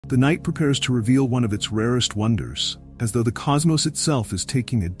The night prepares to reveal one of its rarest wonders, as though the cosmos itself is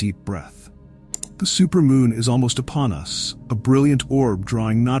taking a deep breath. The supermoon is almost upon us, a brilliant orb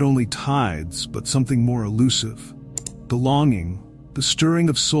drawing not only tides but something more elusive. The longing, the stirring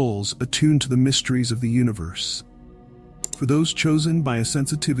of souls attuned to the mysteries of the universe. For those chosen by a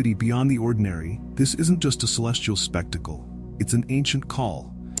sensitivity beyond the ordinary, this isn't just a celestial spectacle. It's an ancient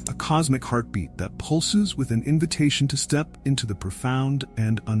call, a cosmic heartbeat that pulses with an invitation to step into the profound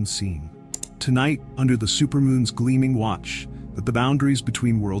and unseen. Tonight, under the supermoon's gleaming watch, the boundaries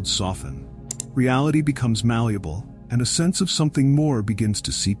between worlds soften. Reality becomes malleable, and a sense of something more begins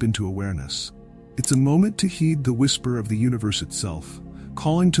to seep into awareness. It's a moment to heed the whisper of the universe itself,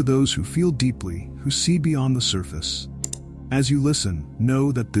 calling to those who feel deeply, who see beyond the surface. As you listen,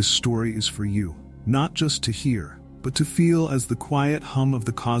 know that this story is for you, not just to hear, but to feel as the quiet hum of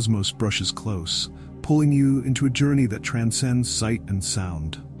the cosmos brushes close, pulling you into a journey that transcends sight and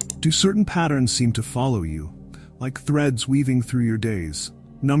sound. Do certain patterns seem to follow you, like threads weaving through your days?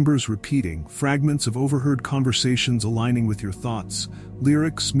 Numbers repeating, fragments of overheard conversations aligning with your thoughts,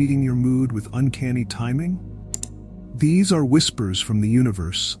 lyrics meeting your mood with uncanny timing? These are whispers from the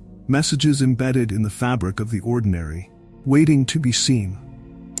universe, messages embedded in the fabric of the ordinary, waiting to be seen.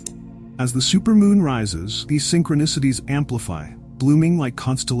 As the supermoon rises, these synchronicities amplify, blooming like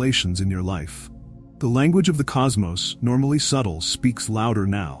constellations in your life. The language of the cosmos, normally subtle, speaks louder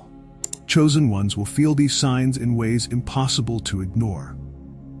now. Chosen ones will feel these signs in ways impossible to ignore.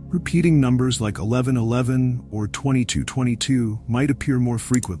 Repeating numbers like 1111 or 2222 might appear more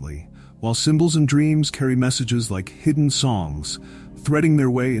frequently, while symbols and dreams carry messages like hidden songs, threading their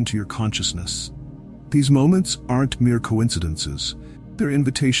way into your consciousness. These moments aren't mere coincidences. They're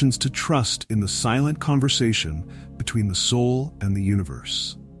invitations to trust in the silent conversation between the soul and the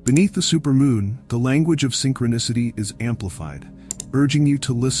universe. Beneath the supermoon, the language of synchronicity is amplified, urging you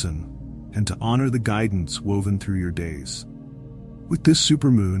to listen and to honor the guidance woven through your days. With this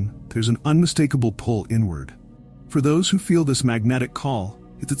supermoon, there's an unmistakable pull inward. For those who feel this magnetic call,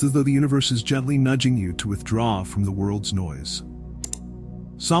 it's as though the universe is gently nudging you to withdraw from the world's noise.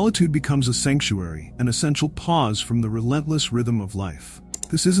 Solitude becomes a sanctuary, an essential pause from the relentless rhythm of life.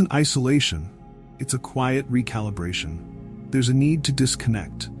 This isn't isolation, it's a quiet recalibration. There's a need to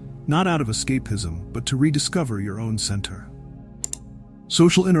disconnect, not out of escapism, but to rediscover your own center.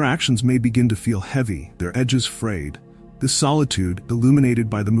 Social interactions may begin to feel heavy, their edges frayed. This solitude, illuminated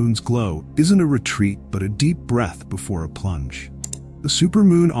by the moon's glow, isn't a retreat but a deep breath before a plunge. The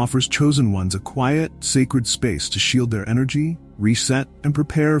supermoon offers chosen ones a quiet, sacred space to shield their energy, reset, and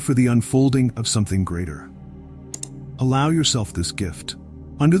prepare for the unfolding of something greater. Allow yourself this gift.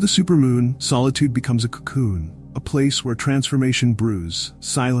 Under the supermoon, solitude becomes a cocoon, a place where transformation brews,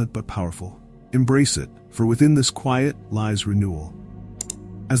 silent but powerful. Embrace it, for within this quiet lies renewal.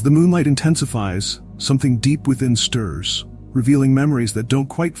 As the moonlight intensifies, something deep within stirs, revealing memories that don't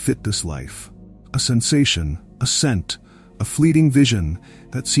quite fit this life. A sensation, a scent, a fleeting vision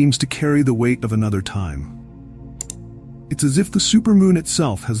that seems to carry the weight of another time. It's as if the supermoon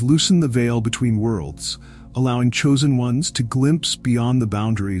itself has loosened the veil between worlds, allowing chosen ones to glimpse beyond the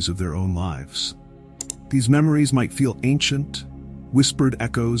boundaries of their own lives. These memories might feel ancient, whispered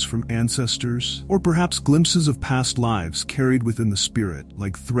echoes from ancestors, or perhaps glimpses of past lives carried within the spirit,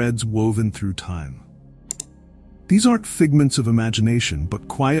 like threads woven through time. These aren't figments of imagination, but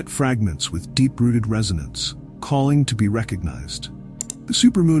quiet fragments with deep-rooted resonance, calling to be recognized. The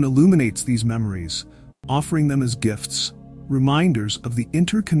supermoon illuminates these memories, offering them as gifts, reminders of the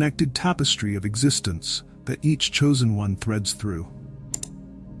interconnected tapestry of existence that each chosen one threads through.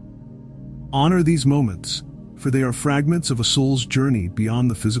 Honor these moments, for they are fragments of a soul's journey beyond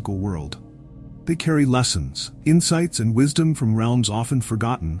the physical world. They carry lessons, insights, and wisdom from realms often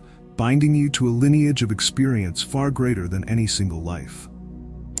forgotten, binding you to a lineage of experience far greater than any single life.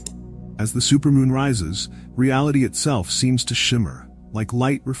 As the supermoon rises, reality itself seems to shimmer, like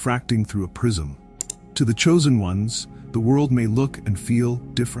light refracting through a prism. To the chosen ones, the world may look and feel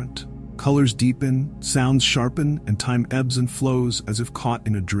different. Colors deepen, sounds sharpen, and time ebbs and flows as if caught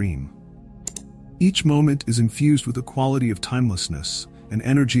in a dream. Each moment is infused with a quality of timelessness, an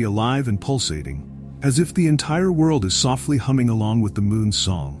energy alive and pulsating, as if the entire world is softly humming along with the moon's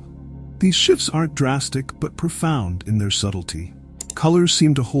song. These shifts aren't drastic but profound in their subtlety. Colors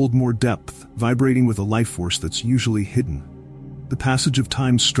seem to hold more depth, vibrating with a life force that's usually hidden. The passage of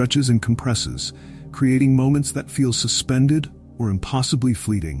time stretches and compresses, creating moments that feel suspended or impossibly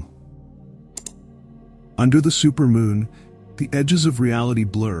fleeting. Under the supermoon, the edges of reality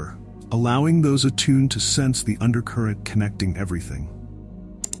blur, allowing those attuned to sense the undercurrent connecting everything.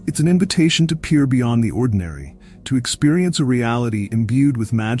 It's an invitation to peer beyond the ordinary, to experience a reality imbued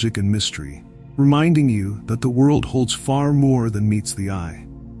with magic and mystery, reminding you that the world holds far more than meets the eye.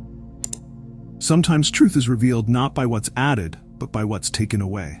 Sometimes truth is revealed not by what's added, but by what's taken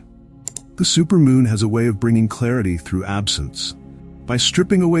away. The supermoon has a way of bringing clarity through absence, by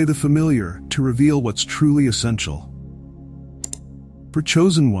stripping away the familiar to reveal what's truly essential. For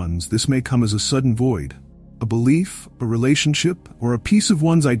chosen ones, this may come as a sudden void, a belief, a relationship, or a piece of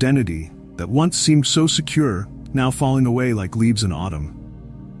one's identity that once seemed so secure, now falling away like leaves in autumn.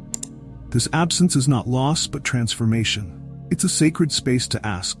 This absence is not loss, but transformation. It's a sacred space to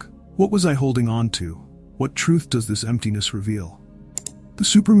ask, what was I holding on to? What truth does this emptiness reveal? The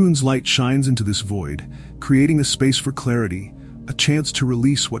supermoon's light shines into this void, creating a space for clarity, a chance to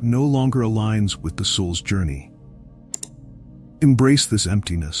release what no longer aligns with the soul's journey. Embrace this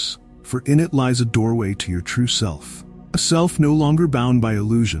emptiness, for in it lies a doorway to your true self. A self no longer bound by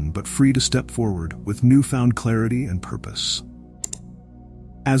illusion, but free to step forward with newfound clarity and purpose.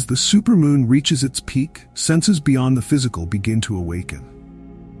 As the supermoon reaches its peak, senses beyond the physical begin to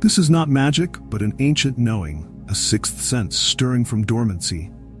awaken. This is not magic, but an ancient knowing, a sixth sense stirring from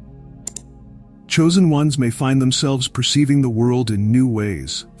dormancy. Chosen ones may find themselves perceiving the world in new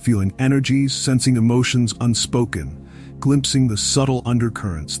ways, feeling energies, sensing emotions unspoken, glimpsing the subtle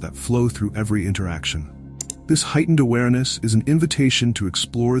undercurrents that flow through every interaction. This heightened awareness is an invitation to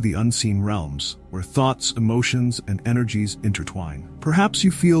explore the unseen realms, where thoughts, emotions, and energies intertwine. Perhaps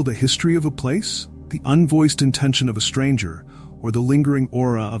you feel the history of a place, the unvoiced intention of a stranger, or the lingering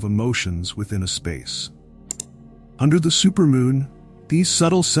aura of emotions within a space. Under the supermoon, these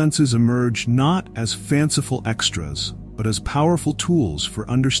subtle senses emerge not as fanciful extras, but as powerful tools for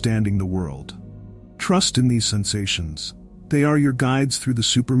understanding the world. Trust in these sensations. They are your guides through the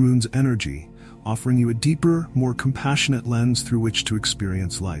supermoon's energy, offering you a deeper, more compassionate lens through which to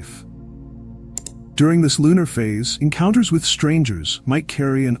experience life. During this lunar phase, encounters with strangers might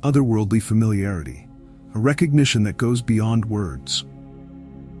carry an otherworldly familiarity, a recognition that goes beyond words.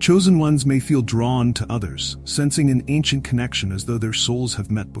 Chosen ones may feel drawn to others, sensing an ancient connection as though their souls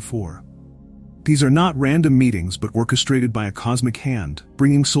have met before. These are not random meetings, but orchestrated by a cosmic hand,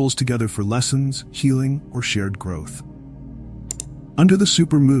 bringing souls together for lessons, healing, or shared growth. Under the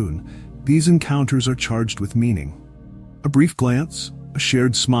supermoon, these encounters are charged with meaning. A brief glance, a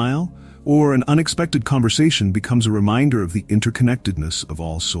shared smile, or an unexpected conversation becomes a reminder of the interconnectedness of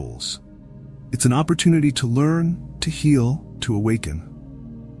all souls. It's an opportunity to learn, to heal, to awaken.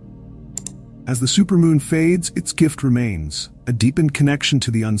 As the supermoon fades, its gift remains, a deepened connection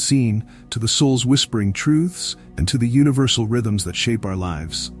to the unseen, to the soul's whispering truths, and to the universal rhythms that shape our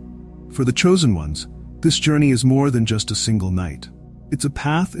lives. For the chosen ones, this journey is more than just a single night. It's a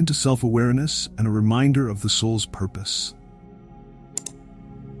path into self-awareness and a reminder of the soul's purpose.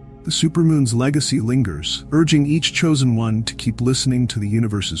 The supermoon's legacy lingers, urging each chosen one to keep listening to the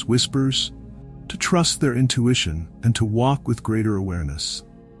universe's whispers, to trust their intuition, and to walk with greater awareness.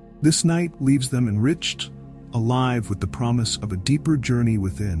 This night leaves them enriched, alive with the promise of a deeper journey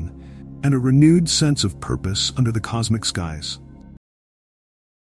within, and a renewed sense of purpose under the cosmic skies.